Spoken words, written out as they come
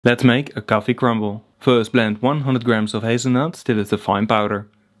Let's make a coffee crumble. First blend 100 grams of hazelnuts till it's a fine powder.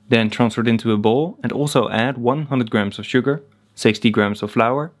 Then transfer it into a bowl and also add 100 grams of sugar, 60 grams of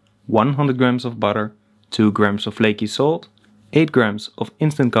flour, 100 grams of butter, 2 grams of flaky salt, 8 grams of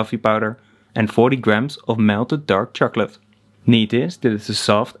instant coffee powder and 40 grams of melted dark chocolate. Knead this till it's a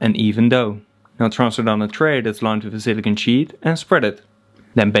soft and even dough. Now transfer it on a tray that's lined with a silicone sheet and spread it.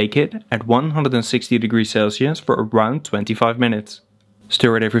 Then bake it at 160 degrees Celsius for around 25 minutes.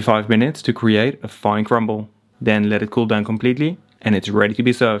 Stir it every 5 minutes to create a fine crumble. Then let it cool down completely and it's ready to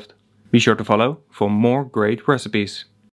be served. Be sure to follow for more great recipes.